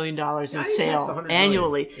 $100 million in sale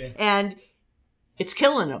annually, and it's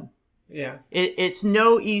killing him. Yeah, it's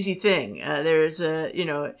no easy thing. There's a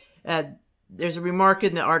remark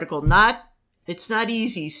in the article, it's not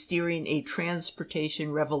easy steering a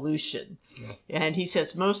transportation revolution. Yeah. And he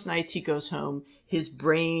says most nights he goes home, his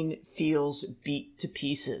brain feels beat to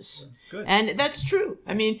pieces. Good. And that's true.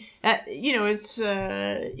 I mean, it's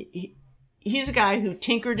he's a guy who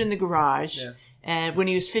tinkered in the garage when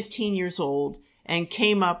he was 15 years old and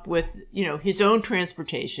came up with, his own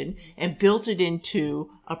transportation and built it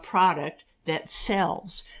into a product that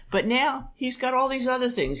sells. But now he's got all these other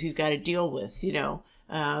things he's got to deal with,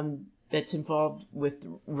 that's involved with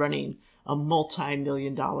running a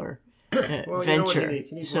multi-million-dollar venture. He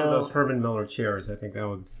needs one of those Herman Miller chairs. I think that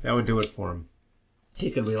would do it for him.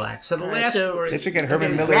 He could relax. So the last story. They should get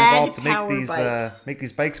Herman Miller involved to make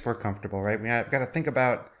these bikes more comfortable, right? I've got to think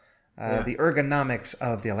about the ergonomics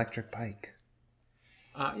of the electric bike.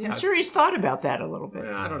 I'm sure he's thought about that a little bit.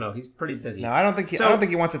 I don't know. He's pretty busy. No, I don't think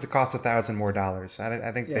he wants it to cost $1,000 more. I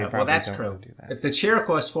think they probably that's don't true. want to do that. If the chair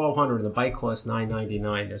costs $1,200 and the bike costs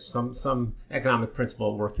 $999, there's some economic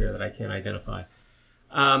principle at work here that I can't identify.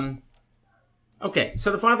 Okay,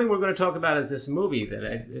 so the final thing we're going to talk about is this movie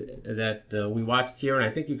that we watched here, and I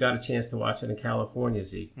think you got a chance to watch it in California,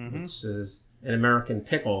 Zeke, which is An American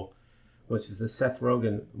Pickle, which is the Seth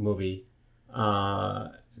Rogen movie,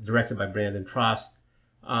 directed by Brandon Trost.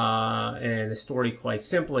 And the story, quite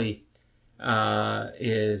simply,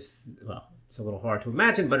 is, it's a little hard to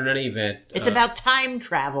imagine, but in any event... It's about time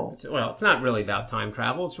travel. It's not really about time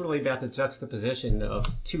travel. It's really about the juxtaposition of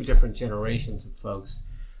two different generations of folks.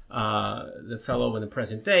 The fellow in the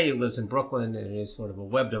present day who lives in Brooklyn and is sort of a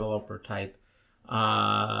web developer type.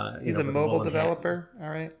 He's a mobile developer, all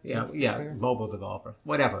right? Yeah, mobile developer,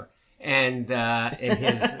 whatever. And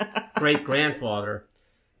his great-grandfather,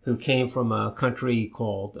 who came from a country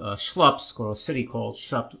called Slupsk, or a city called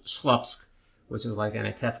Slupsk, which is like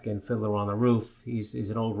Anatevkin, Fiddler on the Roof. He's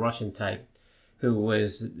an old Russian type who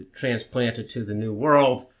was transplanted to the New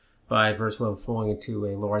World by virtue of falling into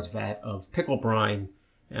a large vat of pickle brine.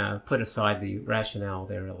 Put aside the rationale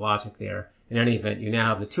there, the logic there. In any event, you now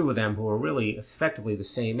have the two of them who are really effectively the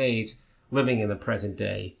same age, living in the present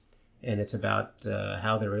day, and it's about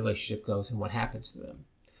how their relationship goes and what happens to them.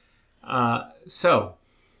 So,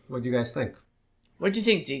 what do you guys think? What do you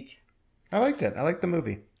think, Zeke? I liked it. I liked the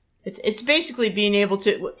movie. It's basically being able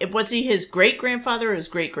to... Was he his great-grandfather or his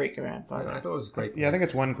great-great-grandfather? I thought it was great. Yeah, I think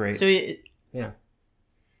it's one great. So yeah.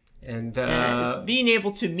 And it's being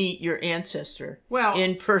able to meet your ancestor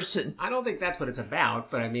in person. I don't think that's what it's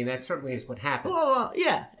about, but I mean, that certainly is what happens. Well,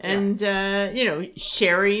 yeah. And,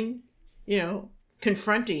 sharing,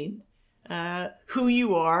 confronting who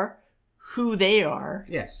you are, who they are,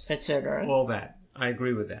 yes, etc. All that. I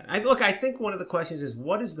agree with that. I think one of the questions is,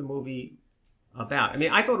 what is the movie about? I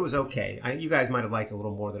mean, I thought it was okay. You guys might have liked it a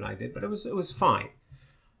little more than I did, but it was fine.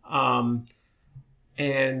 But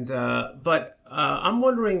I'm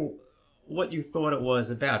wondering what you thought it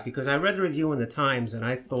was about, because I read the review in the Times and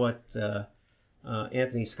I thought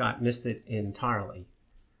Anthony Scott missed it entirely.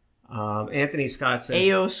 Anthony Scott says...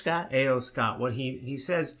 A.O. Scott. What he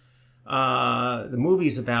says, the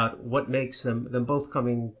movie's about what makes them both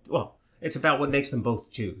coming... Well, it's about what makes them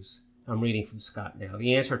both Jews. I'm reading from Scott now.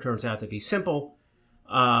 The answer turns out to be simple.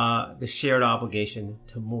 The shared obligation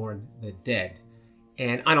to mourn the dead.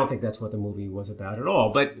 And I don't think that's what the movie was about at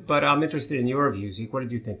all. But I'm interested in your views, Zeke. What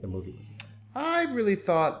did you think the movie was about? I really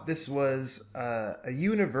thought this was a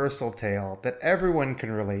universal tale that everyone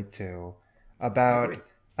can relate to about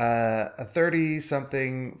a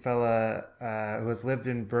 30-something fella who has lived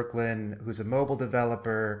in Brooklyn, who's a mobile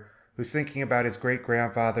developer, who's thinking about his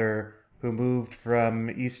great-grandfather who moved from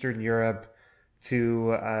Eastern Europe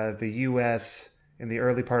to the U.S. in the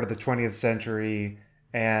early part of the 20th century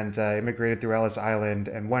and immigrated through Ellis Island,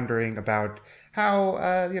 and wondering about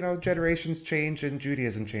how, generations change and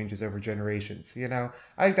Judaism changes over generations. I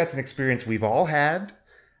think that's an experience we've all had,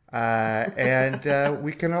 and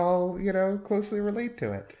we can all, closely relate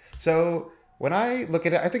to it. So when I look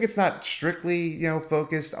at it, I think it's not strictly,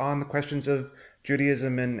 focused on the questions of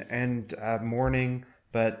Judaism and mourning,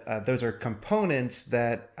 but those are components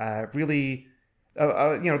that really...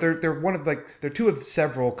 they're two of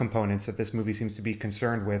several components that this movie seems to be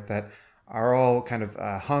concerned with that are all kind of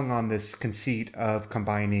hung on this conceit of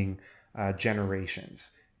combining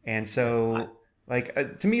generations. And so,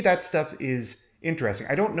 to me, that stuff is interesting.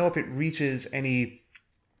 I don't know if it reaches any,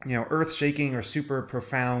 earth-shaking or super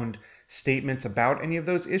profound statements about any of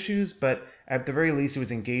those issues, but at the very least, it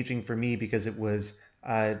was engaging for me because it was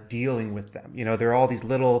dealing with them. There are all these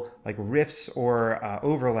little riffs or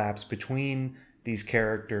overlaps between these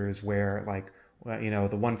characters where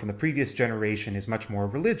the one from the previous generation is much more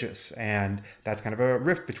religious, and that's kind of a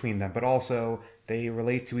rift between them, but also they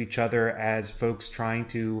relate to each other as folks trying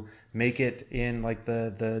to make it in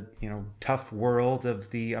the tough world of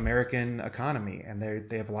the American economy, and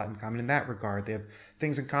they have a lot in common in that regard. They have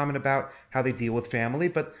things in common about how they deal with family,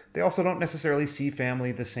 but they also don't necessarily see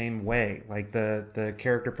family the same way. The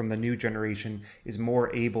character from the new generation is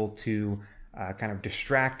more able to kind of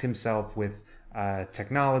distract himself with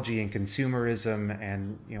technology and consumerism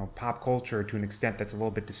and pop culture to an extent that's a little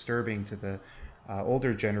bit disturbing to the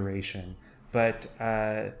older generation. But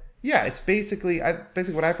it's basically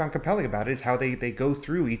what I found compelling about it is how they go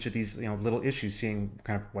through each of these little issues, seeing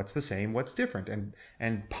kind of what's the same, what's different,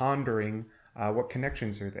 and pondering what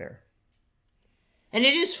connections are there. And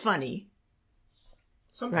it is funny.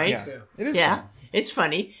 Sometimes, right? Yeah. It is. Yeah, fun. it's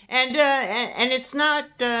funny, and it's not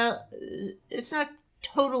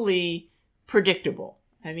totally predictable.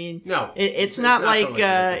 I mean, No, it's not like totally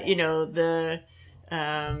predictable. the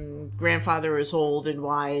grandfather is old and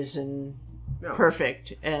wise and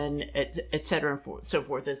perfect and et cetera and so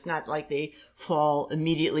forth. It's not like they fall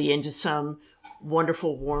immediately into some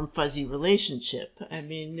wonderful, warm, fuzzy relationship. I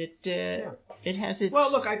mean, it has its...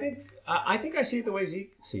 Well, look, I think I see it the way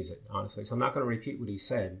Zeke sees it, honestly. So I'm not going to repeat what he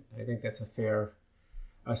said. I think that's a fair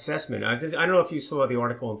assessment. I don't know if you saw the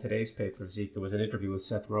article in today's paper, Zeke. There was an interview with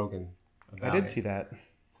Seth Rogen about I did it. see that.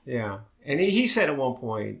 Yeah. And he said at one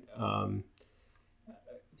point, to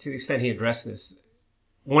the extent he addressed this,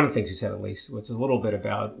 one of the things he said at least was a little bit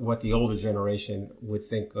about what the older generation would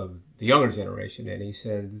think of the younger generation. And he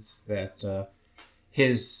says that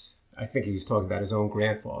I think he was talking about his own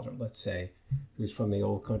grandfather, let's say, who's from the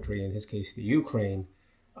old country, in his case, the Ukraine,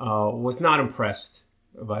 was not impressed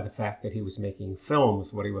by the fact that he was making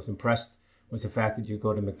films. What he was impressed was the fact that you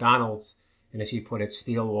go to McDonald's and, as he put it,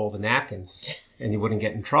 steal all the napkins and you wouldn't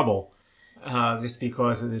get in trouble just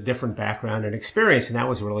because of the different background and experience. And that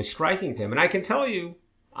was really striking to him. And I can tell you,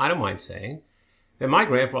 I don't mind saying, that my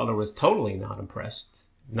grandfather was totally not impressed,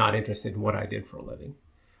 not interested in what I did for a living.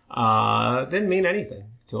 Didn't mean anything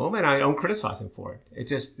to him, and I don't criticize him for it.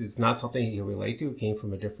 It's not something he can relate to. He came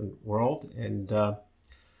from a different world, and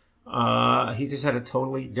he just had a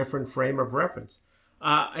totally different frame of reference.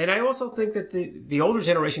 And I also think that the older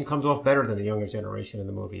generation comes off better than the younger generation in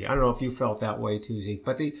the movie. I don't know if you felt that way too, Zeke,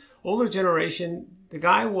 but the older generation, the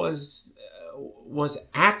guy was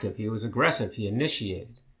active. He was aggressive. He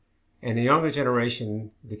initiated. And the younger generation,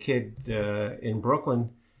 the kid in Brooklyn,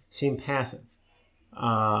 seemed passive.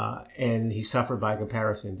 And he suffered by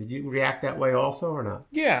comparison. Did you react that way also or not?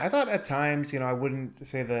 Yeah, I thought at times, I wouldn't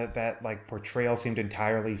say that like portrayal seemed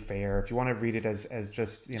entirely fair. If you want to read it as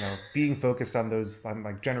just, being focused on those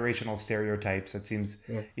like generational stereotypes, it seems,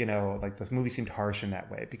 like the movie seemed harsh in that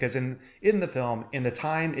way. Because in the film, in the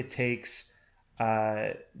time it takes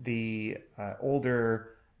the older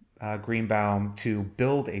Greenbaum to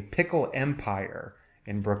build a pickle empire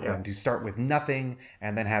in Brooklyn, to start with nothing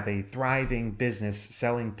and then have a thriving business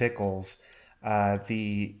selling pickles.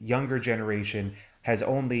 The younger generation has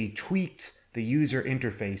only tweaked the user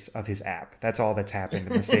interface of his app. That's all that's happened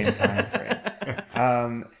in the same time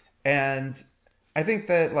frame. And I think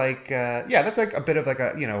that that's like a bit of like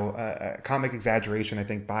a comic exaggeration, I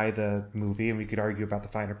think, by the movie, and we could argue about the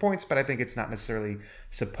finer points, but I think it's not necessarily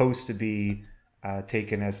supposed to be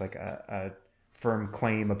taken as like a firm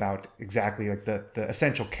claim about exactly like the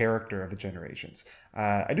essential character of the generations.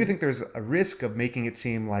 I do think there's a risk of making it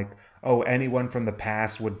seem like, oh, anyone from the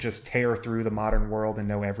past would just tear through the modern world and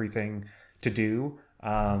know everything to do.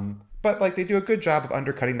 But like they do a good job of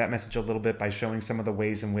undercutting that message a little bit by showing some of the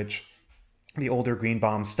ways in which the older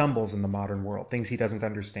Greenbaum stumbles in the modern world, things he doesn't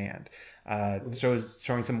understand.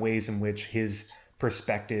 Showing some ways in which his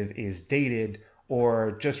perspective is dated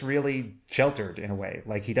or just really sheltered in a way.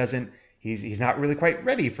 Like he's not really quite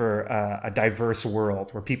ready for a diverse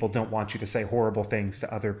world where people don't want you to say horrible things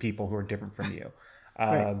to other people who are different from you.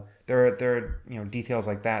 Right. There are details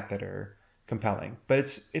like that are compelling, but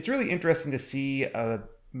it's really interesting to see a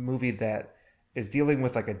movie that is dealing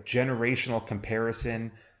with like a generational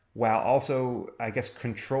comparison while also, I guess,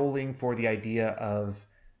 controlling for the idea of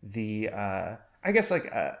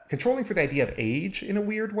controlling for the idea of age in a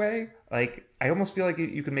weird way. Like, I almost feel like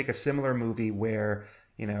you could make a similar movie where,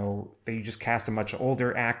 that you just cast a much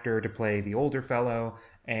older actor to play the older fellow,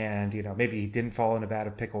 and, maybe he didn't fall in a vat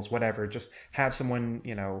of pickles, whatever. Just have someone,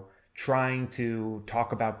 trying to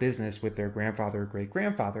talk about business with their grandfather or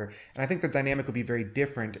great-grandfather. And I think the dynamic would be very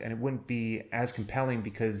different, and it wouldn't be as compelling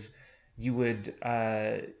because you would,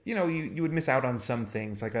 you would miss out on some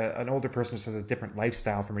things. Like an older person just has a different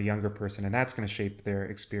lifestyle from a younger person, and that's going to shape their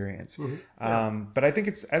experience. Mm-hmm. Yeah. But I think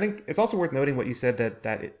it's also worth noting what you said,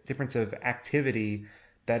 that difference of activity,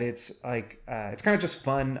 that it's like it's kind of just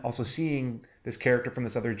fun also seeing this character from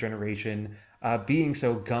this other generation being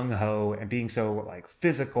so gung-ho and being so like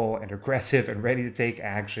physical and aggressive and ready to take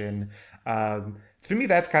action. For me,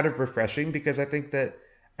 that's kind of refreshing, because I think that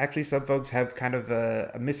actually some folks have kind of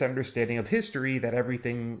a misunderstanding of history, that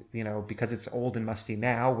everything, because it's old and musty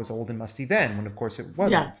now, was old and musty then, when of course it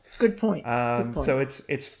wasn't. Yeah, good point. So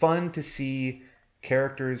it's fun to see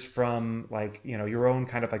characters from like, your own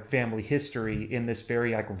kind of like family history in this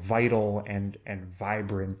very like vital and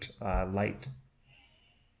vibrant light.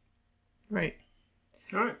 Right.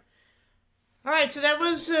 All right. So that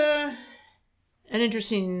was an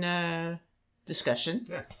interesting discussion.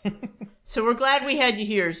 Yes. So we're glad we had you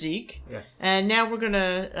here, Zeke. Yes. And now we're going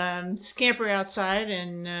to scamper outside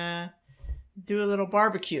and do a little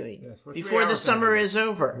barbecuing before the summer is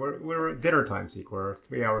over. We're at dinner time, Zeke. We're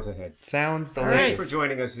 3 hours ahead. Sounds delicious. Thanks for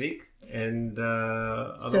joining us, Zeke. And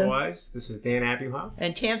otherwise, this is Dan Abuhoff.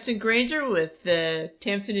 And Tamsin Granger with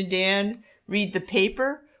Tamsin and Dan Read the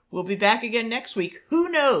Paper. We'll be back again next week. Who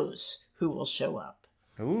knows who will show up?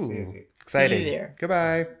 Ooh, see you, Zeke. Exciting. See you there.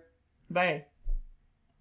 Goodbye. Bye.